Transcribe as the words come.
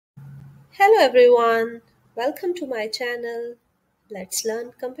Hello everyone, welcome to my channel. Let's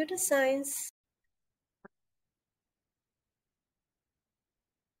learn computer science.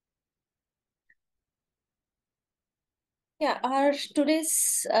 Our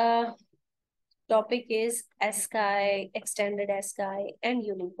today's topic is ASCII, extended ASCII, and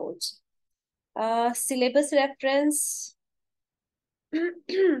Unicodes. Syllabus reference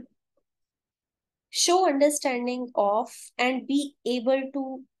show understanding of and be able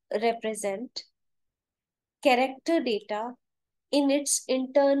to represent character data in its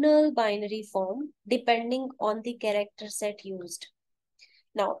internal binary form depending on the character set used.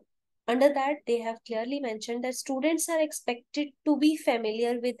 Now, under that, they have clearly mentioned that students are expected to be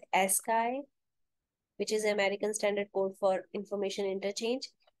familiar with ASCII, which is American Standard Code for Information Interchange,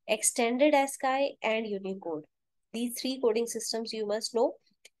 Extended ASCII, and Unicode. These three coding systems you must know.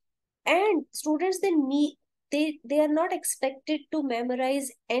 And students, they are not expected to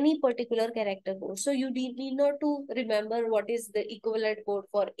memorize any particular character code. So you need not to remember what is the equivalent code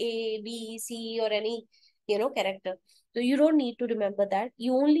for A, B, C, or any character. So you don't need to remember that.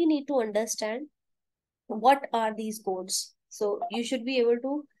 You only need to understand what are these codes. So you should be able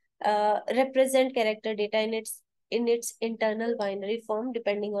to represent character data in its internal binary form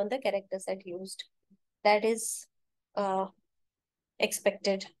depending on the character set used. That is uh,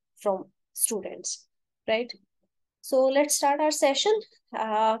 expected from students, right? So let's start our session.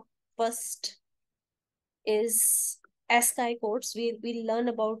 First is ASCII codes. We'll learn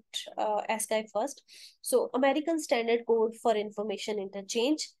about ASCII first. So American Standard Code for Information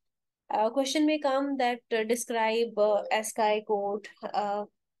Interchange. Question may come that describe ASCII code,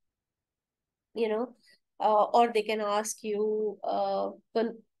 you know, or they can ask you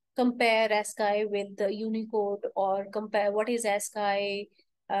compare ASCII with the Unicode, or compare what is ASCII,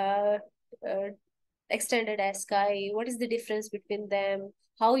 uh, uh, extended ASCII, what is the difference between them,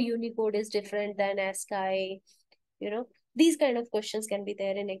 how Unicode is different than ASCII, these kind of questions can be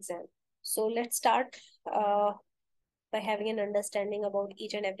there in exam. So let's start by having an understanding about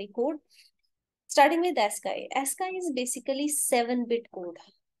each and every code. Starting with ASCII. ASCII is basically 7-bit code.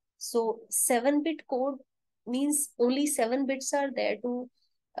 So 7-bit code means only 7 bits are there to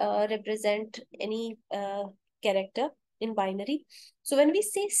represent any character in binary. So when we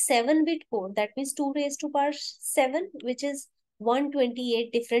say 7-bit code, that means 2 raised to power 7, which is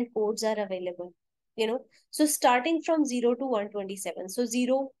 128 different codes are available. So starting from 0 to 127. So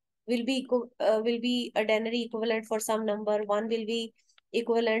 0 will be a denary equivalent for some number, 1 will be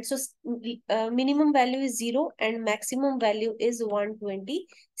equivalent. So minimum value is 0 and maximum value is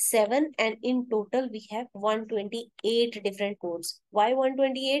 127, and in total we have 128 different codes. Why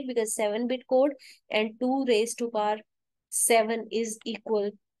 128? Because 7-bit code and 2 raised to power 7 is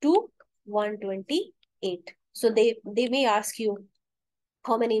equal to 128. So they may ask you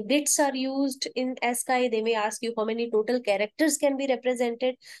how many bits are used in ASCII. They may ask you how many total characters can be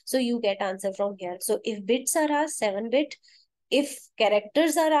represented. So you get answer from here. So if bits are asked, 7-bit. If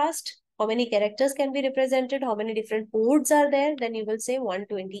characters are asked, how many characters can be represented, how many different codes are there, then you will say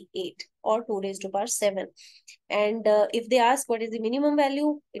 128 or 2 raised to power 7. And if they ask what is the minimum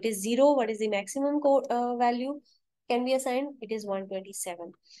value, it is 0. What is the maximum value can be assigned? It is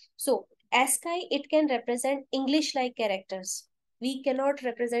 127. So ASCII, it can represent English-like characters. We cannot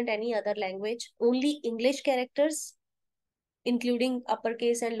represent any other language, only English characters, including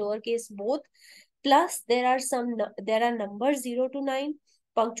uppercase and lowercase both. Plus, there are numbers 0 to 9,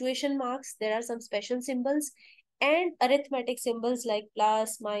 punctuation marks, there are some special symbols, and arithmetic symbols like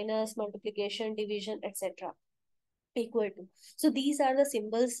plus, minus, multiplication, division, etc. Equal to. So these are the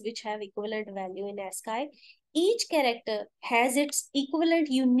symbols which have equivalent value in ASCII. Each character has its equivalent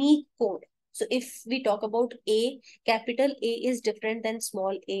unique code. So if we talk about A, capital A is different than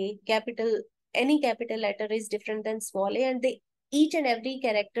small a. Any capital letter is different than small a, and each and every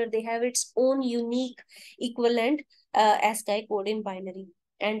character, they have its own unique equivalent ASCII code in binary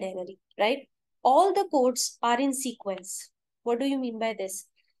and denary, right? All the codes are in sequence. What do you mean by this?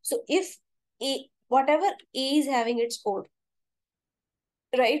 So if whatever A is having its code,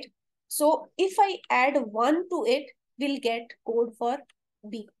 right? So if I add 1 to it, we'll get code for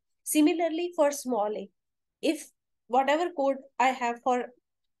B. Similarly for small a, if whatever code I have for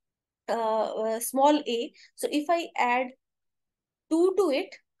small a, so if I add 2 to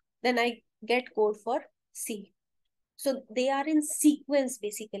it, then I get code for C. So they are in sequence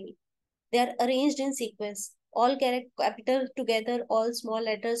basically. They are arranged in sequence. All capital together, all small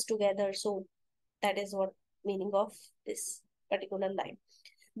letters together. So that is what meaning of this particular line.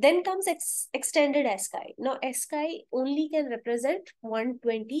 Then comes extended ASCII. Now ASCII only can represent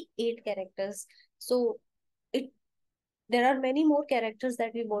 128 characters. So it there are many more characters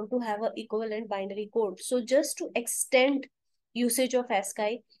that we want to have a equivalent binary code. So just to extend usage of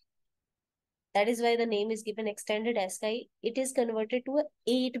ASCII, that is why the name is given extended ASCII. It is converted to a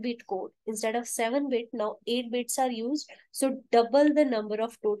 8-bit code. Instead of 7-bit, now 8 bits are used. So double the number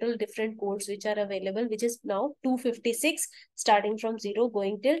of total different codes which are available, which is now 256, starting from 0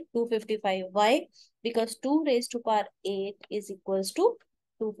 going till 255. Why? Because 2 raised to power 8 is equals to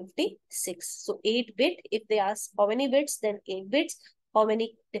 256. So 8-bit, if they ask how many bits, then 8 bits. How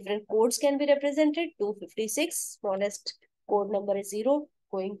many different codes can be represented? 256. Smallest code number is 0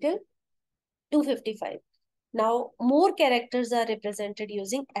 going till 255. Now, more characters are represented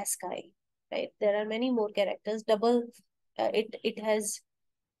using ASCII, right? There are many more characters. It has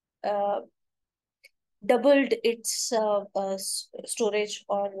uh, doubled its storage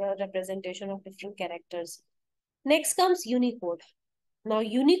or representation of different characters. Next comes Unicode. Now,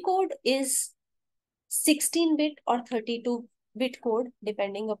 Unicode is 16-bit or 32-bit code,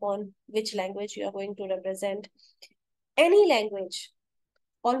 depending upon which language you are going to represent. Any language,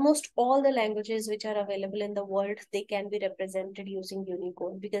 almost all the languages which are available in the world, they can be represented using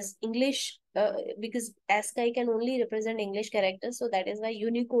Unicode, because because ASCII can only represent English characters. So that is why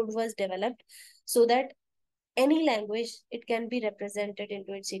Unicode was developed, so that any language, it can be represented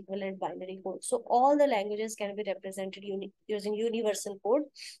into its equivalent binary code. So all the languages can be represented using universal code.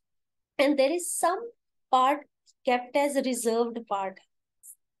 And there is some part kept as a reserved part,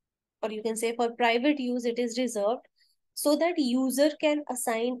 or you can say for private use, it is reserved, so that user can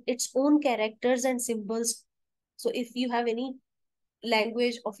assign its own characters and symbols. So if you have any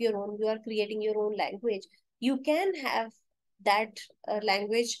language of your own, you are creating your own language, you can have that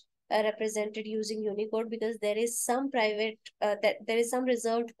language represented using Unicode, because there is some there is some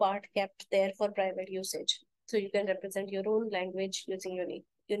reserved part kept there for private usage. So you can represent your own language using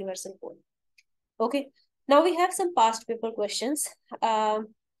universal code. Okay, now we have some past paper questions.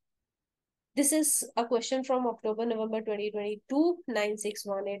 This is a question from October, November 2022,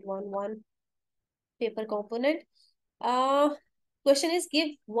 961811 paper component. Question is, give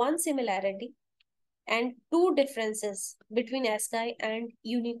one similarity and two differences between ASCII and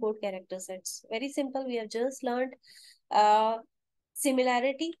Unicode character sets. Very simple. We have just learned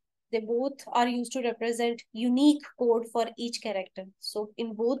similarity. They both are used to represent unique code for each character. So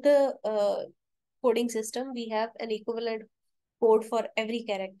in both the coding system, we have an equivalent code for every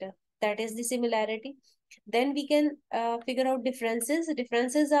character. That is the similarity. Then we can figure out differences.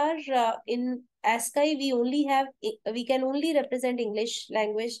 Differences are in ASCII, we can only represent English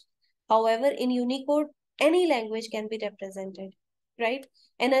language. However, in Unicode, any language can be represented, right?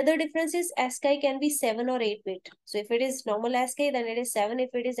 Another difference is ASCII can be 7 or 8-bit. So if it is normal ASCII, then it is 7. If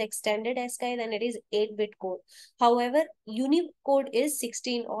it is extended ASCII, then it is 8-bit code. However, Unicode is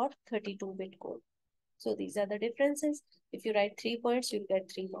 16 or 32-bit code. So these are the differences. If you write 3 points, you'll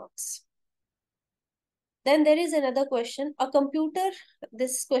get 3 marks. Then there is another question. A computer,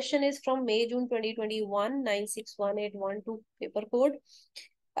 this question is from May, June 2021, 961812 paper code.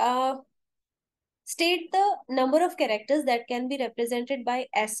 State the number of characters that can be represented by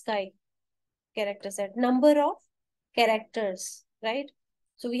ASCII character set. Number of characters, right?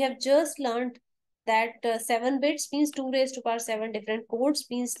 So we have just learned that 7 bits means 2 raised to power 7. Different codes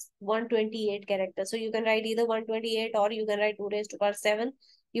means 128 characters. So you can write either 128 or you can write 2 raised to power 7.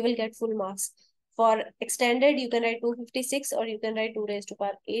 You will get full marks. For extended, you can write 256 or you can write 2 raised to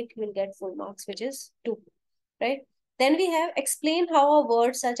power 8. You will get full marks, which is 2, right? Then we have explain how a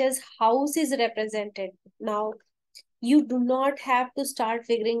word such as house is represented. Now, you do not have to start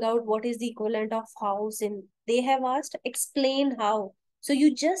figuring out what is the equivalent of house in. They have asked, explain how. So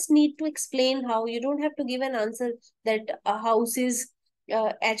you just need to explain how. You don't have to give an answer that a house is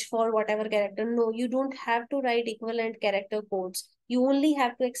H for whatever character. No, you don't have to write equivalent character codes. You only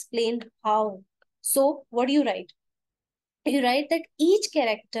have to explain how. So what do you write? You write that each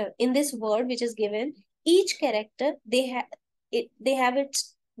character in this word which is given, each character, they have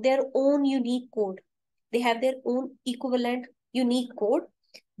their own unique code. They have their own equivalent unique code.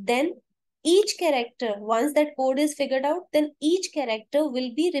 Then each character, once that code is figured out, then each character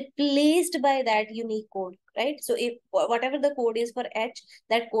will be replaced by that unique code, right? So if whatever the code is for H,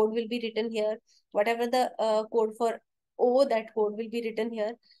 that code will be written here. Whatever the code for O, that code will be written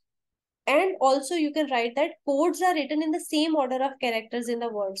here. And also you can write that codes are written in the same order of characters in the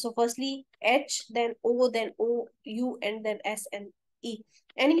word. So firstly H, then O, then O, U, and then S and E.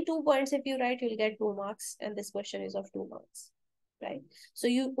 Any 2 points if you write, you'll get 2 marks. And this question is of 2 marks, right? So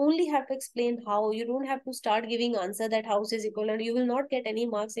you only have to explain how. You don't have to start giving answer that house is equivalent. You will not get any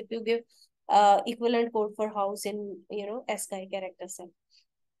marks if you give equivalent code for house in, ASCII character set.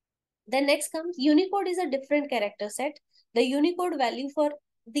 Then next comes Unicode is a different character set. the Unicode value for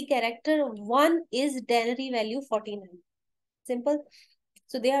the character 1 is denary value 49. Simple.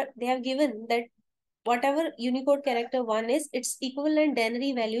 So they have given that whatever Unicode character 1 is, its equivalent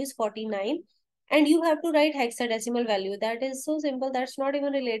denary value is 49, and you have to write hexadecimal value. That is so simple. That's not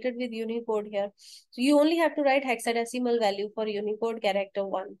even related with Unicode here. So you only have to write hexadecimal value for Unicode character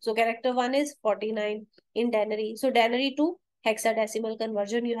 1. So character 1 is 49 in denary. So denary to hexadecimal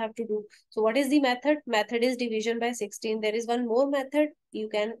conversion you have to do. So what is the method? Method is division by 16. There is one more method. You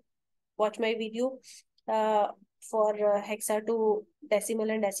can watch my video for hexa to decimal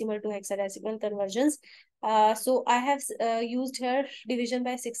and decimal to hexadecimal conversions. So I have used here division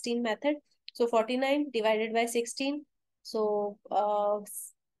by 16 method. So 49 divided by 16. So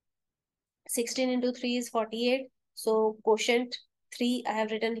 16 into 3 is 48. So quotient 3 I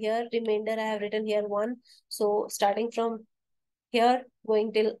have written here. Remainder I have written here 1. So starting from here,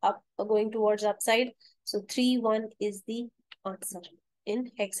 going till up, going towards upside. So 3, 1 is the answer in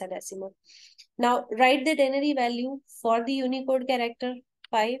hexadecimal. Now write the denary value for the Unicode character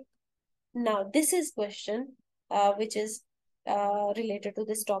 5. Now this is question which is related to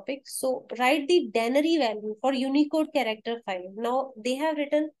this topic. So write the denary value for Unicode character 5. Now they have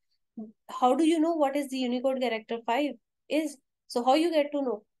written, how do you know what is the Unicode character 5 is? So how you get to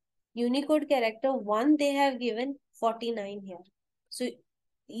know? Unicode character 1 they have given 49 here. So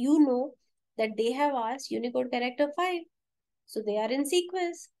you know that they have asked Unicode character 5. So they are in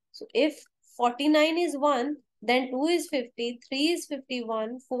sequence. So if 49 is 1, then 2 is 50, 3 is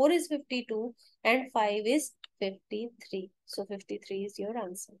 51, 4 is 52, and 5 is 53. So 53 is your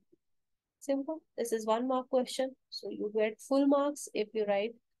answer. Simple. This is 1 mark question. So you get full marks if you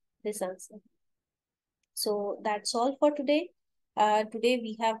write this answer. So that's all for today. Today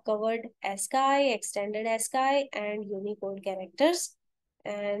we have covered ASCII, extended ASCII, and Unicode characters.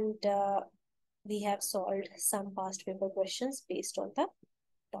 And we have solved some past paper questions based on the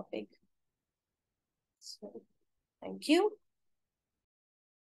topic. So, thank you.